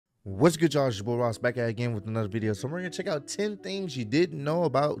What's good, y'all? It's your boy Ross back at it again with another video. So we're gonna check out 10 things you didn't know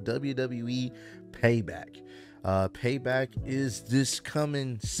about WWE Payback. Payback is this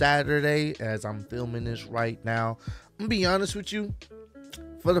coming Saturday as I'm filming this right now. I'm gonna be honest with you,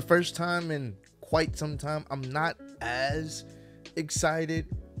 for the first time in quite some time, I'm not as excited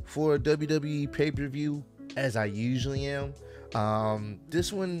for a WWE pay-per-view as I usually am.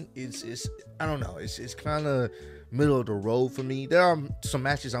 This one is I don't know, it's kind of middle of the road for me. There are some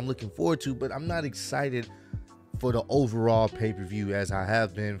matches I'm looking forward to, but I'm not excited for the overall pay-per-view as I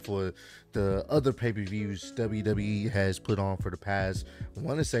have been for the other pay-per-views WWE has put on for the past, I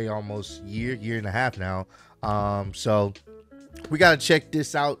want to say almost year and a half now. So we got to check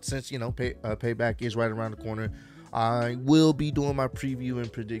this out since, you know, Payback is right around the corner. I will be doing my preview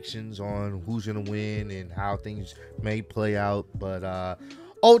and predictions on who's going to win and how things may play out. But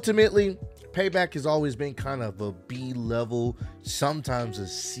ultimately, Payback has always been kind of a B-level, sometimes a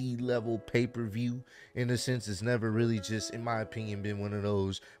C-level pay-per-view. In a sense, it's never really just, in my opinion, been one of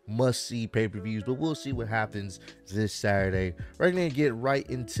those must-see pay-per-views. But we'll see what happens this Saturday. We're going to get right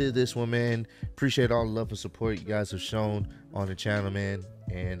into this one, man. Appreciate all the love and support you guys have shown on the channel, man.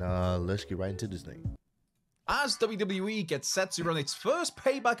 And let's get right into this thing. As WWE gets set to run its first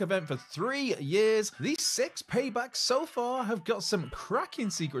Payback event for 3 years, these 6 Paybacks so far have got some cracking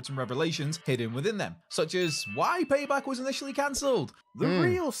secrets and revelations hidden within them, such as why Payback was initially cancelled, the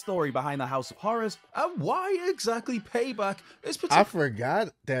real story behind the House of Horrors, and why exactly Payback is I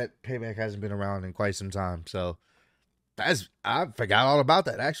forgot that Payback hasn't been around in quite some time, so I forgot all about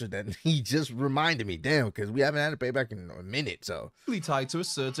that. Actually, that he just reminded me. Damn, because we haven't had a Payback in a minute. So tied to a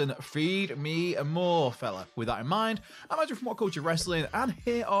certain Feed Me More fella. With that in mind, I'm Andrew from What Culture Wrestling, and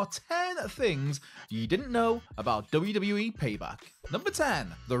here are 10 things you didn't know about WWE Payback. Number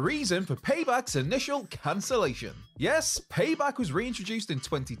 10, the reason for Payback's initial cancellation. Yes, Payback was reintroduced in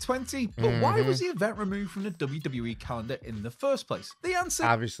 2020, but why was the event removed from the WWE calendar in the first place? The answer,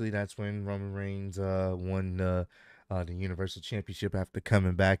 obviously, that's when Roman Reigns won the Universal Championship after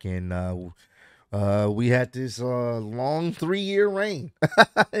coming back, and we had this long 3-year reign.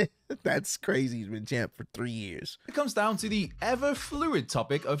 That's crazy. He's been champ for 3 years. It comes down to the ever-fluid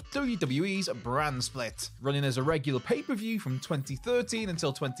topic of WWE's brand split. Running as a regular pay-per-view from 2013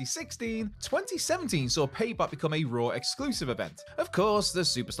 until 2016, 2017 saw Payback become a Raw exclusive event. Of course, the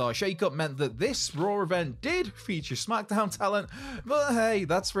Superstar shakeup meant that this Raw event did feature SmackDown talent, but hey,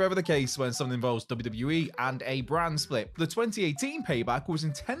 that's forever the case when something involves WWE and a brand split. The 2018 Payback was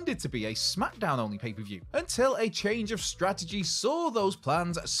intended to be a SmackDown-only pay-per-view, until a change of strategy saw those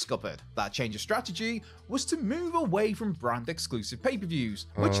plans scuppered. That change of strategy was to move away from brand-exclusive pay-per-views,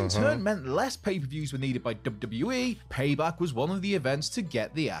 which in turn meant less pay-per-views were needed by WWE. Payback was one of the events to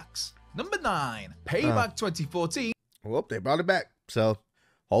get the axe. Number 9, Payback 2014. Well, they brought it back, so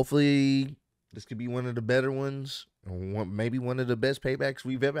hopefully this could be one of the better ones, or maybe one of the best paybacks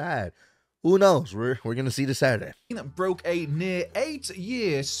we've ever had. Who knows? We're gonna see this Saturday. Broke a near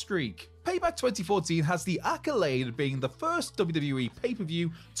 8-year streak. Payback 2014 has the accolade of being the first WWE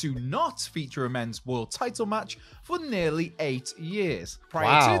pay-per-view to not feature a men's world title match for nearly 8 years.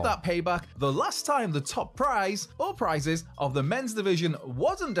 Prior to that Payback, the last time the top prize or prizes of the men's division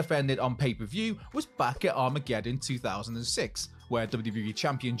wasn't defended on pay-per-view was back at Armageddon 2006. Where WWE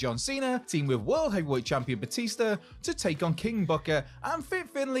Champion John Cena teamed with World Heavyweight Champion Batista to take on King Booker and Fit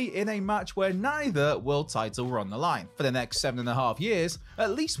Finlay in a match where neither world title were on the line. For the next 7.5 years,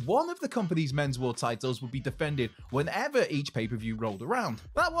 at least one of the company's men's world titles would be defended whenever each pay-per-view rolled around.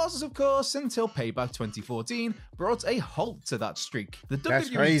 That was, of course, until Payback 2014 brought a halt to that streak. The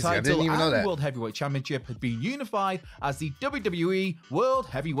WWE title and World Heavyweight Championship had been unified as the WWE World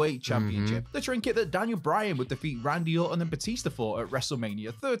Heavyweight Championship, the trinket that Daniel Bryan would defeat Randy Orton and Batista for at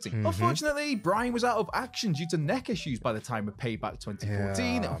WrestleMania 30. Unfortunately, Bryan was out of action due to neck issues by the time of Payback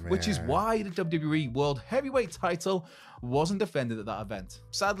 2014, which is why the WWE World Heavyweight title wasn't defended at that event.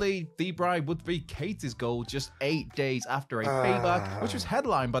 Sadly, The Bryan would vacate his gold just 8 days after a Payback, which was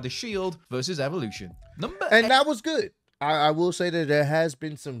headlined by The Shield versus Evolution. And that was good. I will say that there has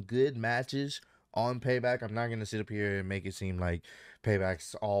been some good matches on Payback. I'm not going to sit up here and make it seem like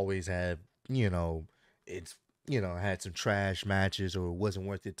Payback's always had, had some trash matches or it wasn't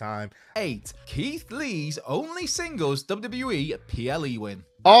worth the time. 8. Keith Lee's only singles WWE PLE win.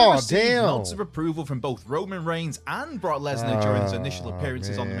 Oh, Received damn. nods of approval from both Roman Reigns and Brock Lesnar during his initial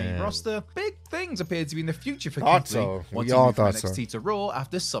appearances on the main roster. Big things appear to be in the future for Keith Lee, once he moved from NXT to Raw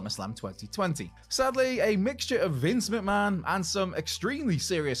after SummerSlam 2020. Sadly, a mixture of Vince McMahon and some extremely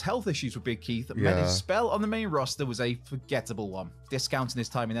serious health issues with Big Keith meant his spell on the main roster was a forgettable one. Discounting his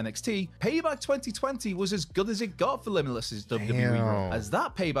time in NXT, Payback 2020 was as good as it got for Limitless's WWE run, as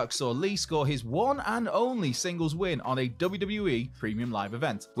that Payback saw Lee score his one and only singles win on a WWE Premium Live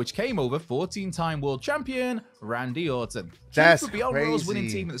event, which came over 14-time world champion Randy Orton. That's would be on crazy. Raw's winning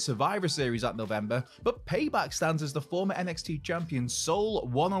team at the Survivor Series that November, but Payback stands as the former NXT champion's sole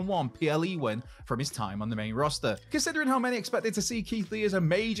one-on-one PLE win from his time on the main roster. Considering how many expected to see Keith Lee as a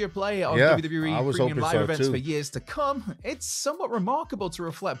major player on WWE Premium Live events for years to come, it's somewhat remarkable to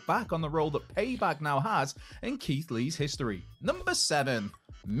reflect back on the role that Payback now has in Keith Lee's history. Number 7,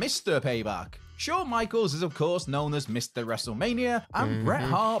 Mr. Payback. Shawn Michaels is of course known as Mr. WrestleMania, and Bret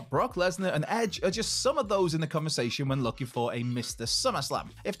Hart, Brock Lesnar, and Edge are just some of those in the conversation when looking for a Mr. SummerSlam.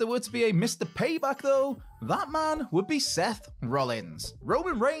 If there were to be a Mr. Payback though, that man would be Seth Rollins.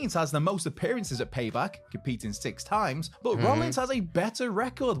 Roman Reigns has the most appearances at Payback, competing 6 times, but Rollins has a better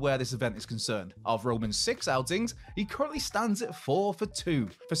record where this event is concerned. Of Roman's 6 outings, he currently stands at 4 for 2.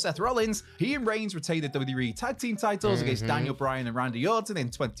 For Seth Rollins, he and Reigns retained the WWE Tag Team titles against Daniel Bryan and Randy Orton in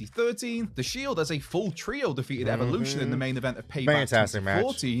 2013. The Shield as a full trio defeated Evolution in the main event of Payback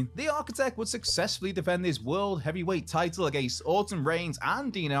 2014. The Architect would successfully defend his World Heavyweight title against Orton, Reigns,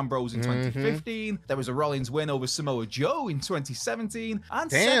 and Dean Ambrose in 2015. There was a Rollins win over Samoa Joe in 2017,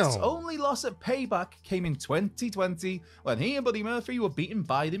 and Seth's only loss at Payback came in 2020 when he and Buddy Murphy were beaten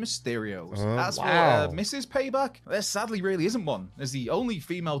by the Mysterios. As for Mrs. Payback, there sadly really isn't one, as the only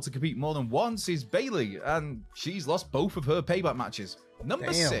female to compete more than once is Bayley, and she's lost both of her Payback matches.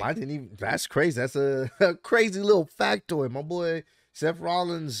 Number 6. I didn't even. That's crazy. That's a crazy little factoid. My boy Seth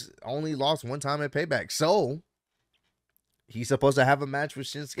Rollins only lost 1 time at Payback, so he's supposed to have a match with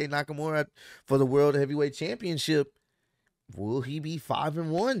Shinsuke Nakamura for the World Heavyweight Championship. Will he be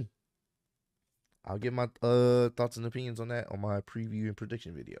 5-1? I'll get my thoughts and opinions on that on my preview and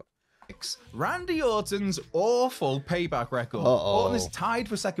prediction video. Randy Orton's awful Payback record. Orton is tied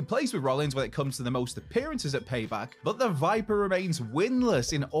for 2nd place with Rollins when it comes to the most appearances at Payback, but the Viper remains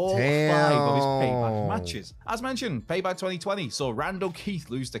winless in all 5 of his Payback matches. As mentioned, Payback 2020 saw Randall Keith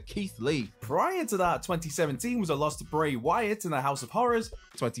lose to Keith Lee. Prior to that, 2017 was a loss to Bray Wyatt in the House of Horrors.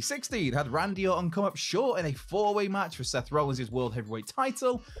 2016 had Randy Orton come up short in a 4-way match for Seth Rollins' World Heavyweight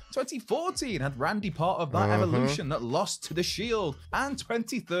title. 2014 had Randy part of that Evolution that lost to the Shield. And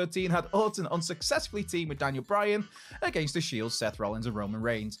 2013 had Orton unsuccessfully teamed with Daniel Bryan against the Shield, Seth Rollins, and Roman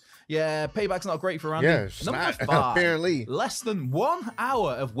Reigns. Yeah, Payback's not great for Randy. Number 5, apparently. Less than 1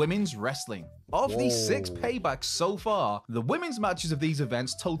 hour of women's wrestling. Of these 6 Paybacks so far, the women's matches of these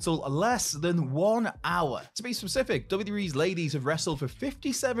events total less than 1 hour. To be specific, WWE's ladies have wrestled for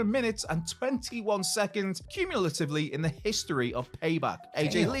 57 minutes and 21 seconds cumulatively in the history of Payback.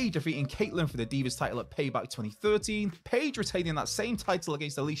 AJ Lee defeating Caitlyn for the Divas title at Payback 2013, Paige retaining that same title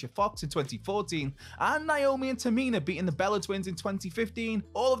against Alicia Fox in 2014, and Naomi and Tamina beating the Bella Twins in 2015.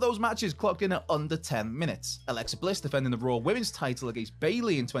 All of those matches clocked in at under 10 minutes. Alexa Bliss defending the Raw Women's title against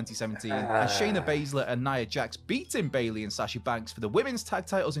Bayley in 2017, and Shayna Baszler and Nia Jax beating Bayley and Sasha Banks for the women's tag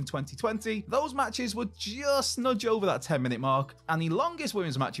titles in 2020. Those matches would just nudge over that 10-minute mark, and the longest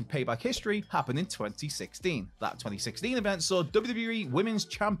women's match in Payback history happened in 2016. That 2016 event saw WWE Women's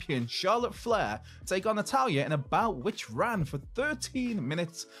Champion Charlotte Flair take on Natalya in a bout which ran for 13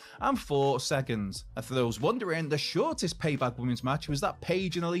 minutes and 4 seconds. And for those wondering, the shortest Payback women's match was that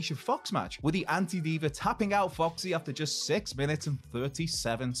Paige and Alicia Fox match, with the Anti-Diva tapping out Foxy after just 6 minutes and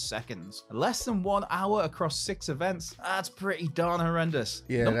 37 seconds. Less than 1 hour across 6 events. That's pretty darn horrendous.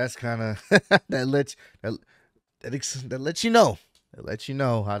 Yeah, that's kind of that lets you know. That lets you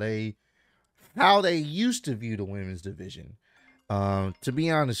know how they used to view the women's division. To be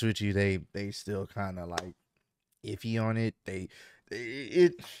honest with you, they still kind of like iffy on it.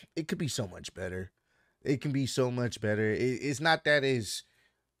 It could be so much better. It can be so much better. It's not that is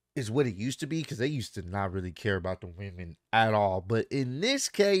what it used to be, because they used to not really care about the women at all. But in this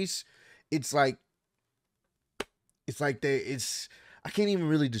case, it's like I can't even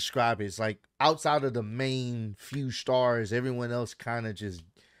really describe it. It's like outside of the main few stars, everyone else kind of just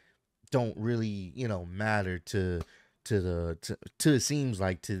don't really, matter to it seems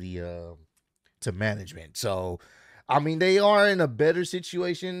like to management. So I mean, they are in a better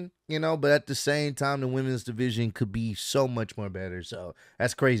situation, but at the same time, the women's division could be so much more better. So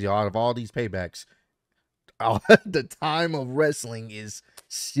that's crazy. Out of all these Paybacks, the time of wrestling is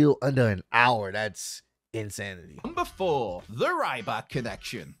still under an hour. That's insanity. Number 4, the Ryback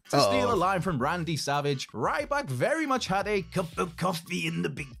connection. To steal a line from Randy Savage, Ryback very much had a cup of coffee in the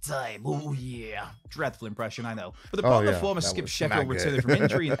big time. Oh yeah. Dreadful impression, I know. But upon the former Skip Sheffield returning from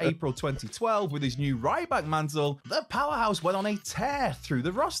injury in April 2012 with his new Ryback mantle, the powerhouse went on a tear through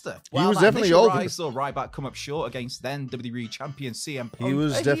the roster. He was definitely over. I saw Ryback come up short against then WWE champion CM Punk. He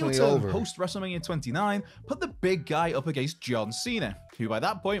was definitely over. Post WrestleMania 29 put the big guy up against John Cena, who by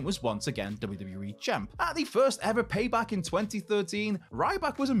that point was once again WWE champ. At the first ever Payback in 2013,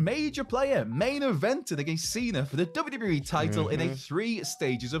 Ryback was a major player, main evented against Cena for the WWE title in a 3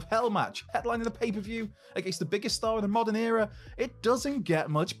 stages of hell match, headlining the pay-per-view against the biggest star in the modern era. It doesn't get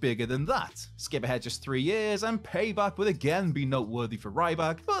much bigger than that. Skip ahead just 3 years and Payback would again be noteworthy for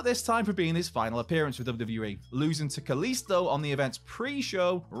Ryback, but this time for being his final appearance with WWE. Losing to Kalisto on the event's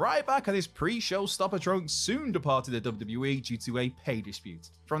pre-show, Ryback and his pre-show stopper trunk soon departed the WWE due to a pay dispute.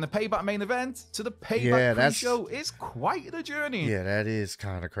 From the Payback main event to the Payback pre-show is quite the journey. Yeah, that is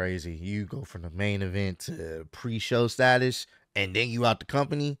kind of crazy. You go from the main event to pre-show status, and then you out the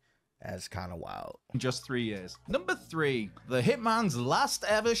company. That's kind of wild. In just 3 years. Number 3, the Hitman's last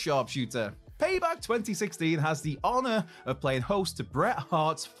ever sharpshooter. Payback 2016 has the honor of playing host to Bret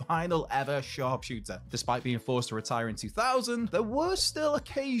Hart's final ever sharpshooter. Despite being forced to retire in 2000, there were still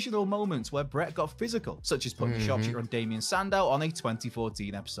occasional moments where Bret got physical, such as putting the sharpshooter on Damien Sandow on a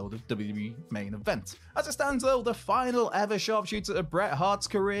 2014 episode of WWE Main Event. As it stands though, the final ever sharpshooter of Bret Hart's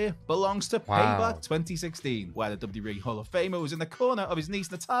career belongs to Payback 2016, where the WWE Hall of Famer was in the corner of his niece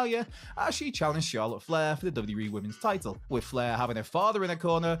Natalya as she challenged Charlotte Flair for the WWE Women's title. With Flair having her father in the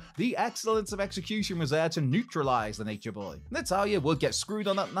corner, the excellence of execution was there to neutralize the Nature Boy. Natalya would get screwed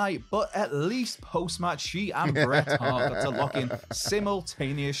on that night, but at least post-match she and Bret Hart got to lock in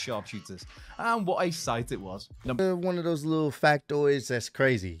simultaneous sharpshooters. And what a sight it was. One of those little factoids that's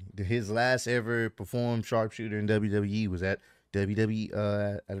crazy. His last ever performed sharpshooter in WWE was at at a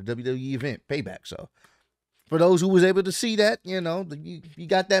WWE event, Payback. So for those who was able to see that, you know, you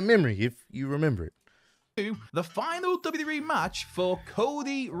got that memory if you remember it. The final WWE match for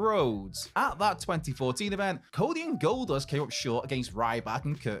Cody Rhodes. At that 2014 event, Cody and Goldust came up short against Ryback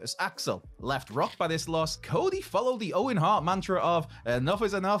and Curtis Axel. Left rocked by this loss, Cody followed the Owen Hart mantra of enough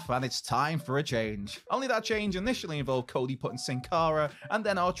is enough and it's time for a change. Only that change initially involved Cody putting Sin Cara and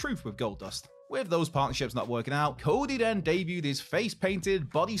then R-Truth with Goldust. With those partnerships not working out, Cody then debuted his face-painted,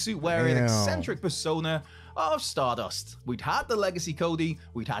 bodysuit-wearing, eccentric persona of Stardust. We'd had the Legacy Cody,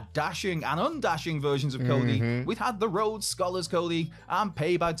 we'd had dashing and undashing versions of Cody, we'd had the Rhodes Scholars Cody, and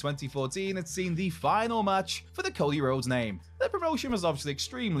Payback 2014 had seen the final match for the Cody Rhodes name. The promotion was obviously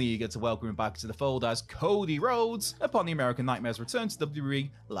extremely eager to welcome him back to the fold as Cody Rhodes upon the American Nightmare's return to WWE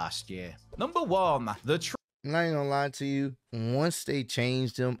last year. Number 1, the I'm not even gonna lie to you. Once they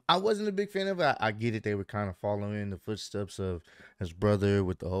changed him, I wasn't a big fan of it. I get it. They were kind of following in the footsteps of his brother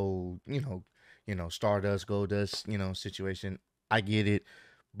with the whole, you know, Stardust, Goldust, situation. I get it.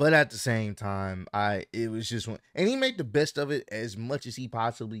 But at the same time, it was just one, and he made the best of it as much as he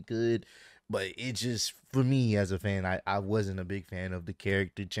possibly could. But it just, for me as a fan, I wasn't a big fan of the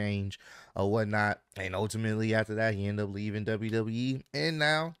character change or whatnot. And ultimately after that, he ended up leaving WWE. And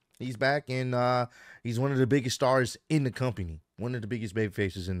now he's back, and he's one of the biggest stars in the company, one of the biggest baby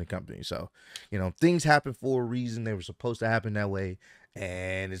faces in the company. So, things happen for a reason. They were supposed to happen that way,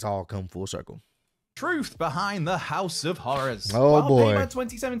 and it's all come full circle. Truth behind the House of Horrors. Oh boy. Payback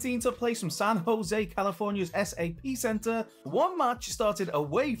 2017 took place from San Jose, California's SAP Center. One match started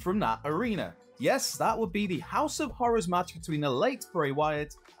away from that arena. Yes, that would be the House of Horrors match between the late Bray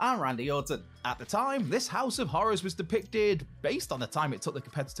Wyatt and Randy Orton. At the time, this House of Horrors was depicted, based on the time it took the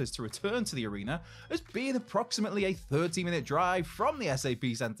competitors to return to the arena, as being approximately a 30-minute drive from the SAP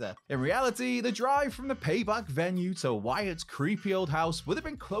Center. In reality, the drive from the Payback venue to Wyatt's creepy old house would have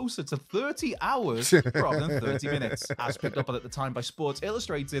been closer to 30 hours rather than 30 minutes. As picked up on at the time by Sports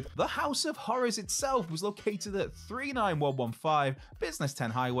Illustrated, the House of Horrors itself was located at 39115 Business 10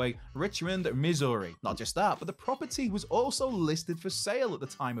 Highway, Richmond, Missouri. Not just that, but the property was also listed for sale at the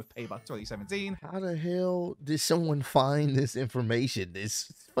time of Payback 2017. How the hell did someone find this information?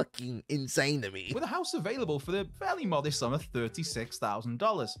 It's fucking insane to me. With a house available for the fairly modest sum of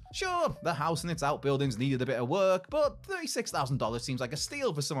 $36,000. Sure, the house and its outbuildings needed a bit of work, but $36,000 seems like a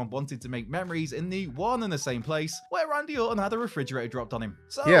steal for someone wanting to make memories in the one and the same place where Randy Orton had a refrigerator dropped on him.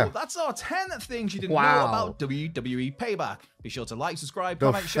 So that's our 10 things you didn't know about WWE Payback. Be sure to like, subscribe,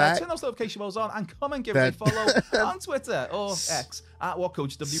 comment, share, turn those notification bells on, and come and give me a follow on Twitter or X at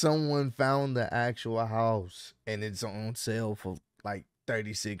WhatCoachW. Someone found the actual house and it's on sale for like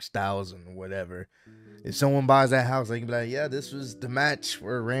 $36,000 or whatever. If someone buys that house, they can be like, yeah, this was the match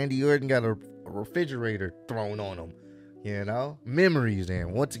where Randy Orton got a refrigerator thrown on him. You know, memories.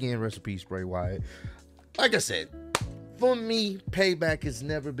 And once again, rest in peace, Bray Wyatt. Like I said, for me, Payback has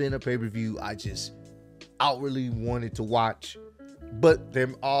never been a pay-per-view I just outwardly wanted to watch, but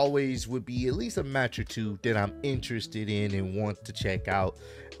there always would be at least a match or two that I'm interested in and want to check out.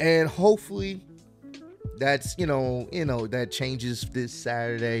 And hopefully that's, that changes this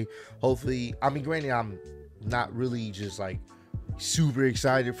Saturday. Hopefully, I mean, granted, I'm not really just like super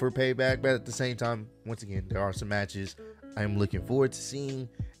excited for Payback, but at the same time, once again, there are some matches I'm looking forward to seeing,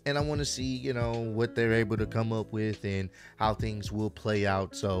 and I want to see, what they're able to come up with and how things will play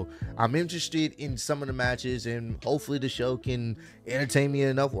out. So I'm interested in some of the matches, and hopefully the show can entertain me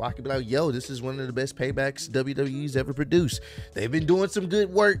enough where I can be like, yo, this is one of the best Paybacks WWE's ever produced. They've been doing some good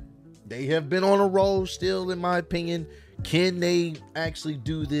work. They have been on a roll still, in my opinion. Can they actually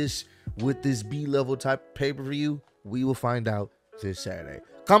do this with this B-level type pay-per-view? We will find out this Saturday.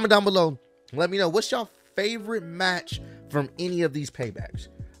 Comment down below. Let me know, what's your favorite match from any of these Paybacks?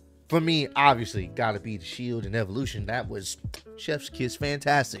 For me, obviously, gotta be the Shield and Evolution. That was chef's kiss,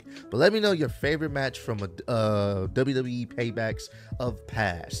 fantastic. But let me know your favorite match from a WWE Paybacks of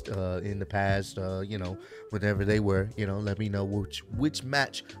past, in the past, whatever they were. Let me know which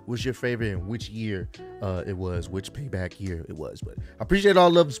match was your favorite and which year it was, which Payback year it was. But I appreciate all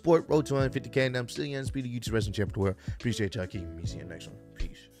love and support. Road to 150K, and I'm still the undisputed YouTube Wrestling Champion. Appreciate y'all keeping me. See you next one.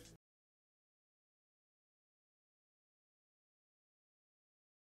 Peace.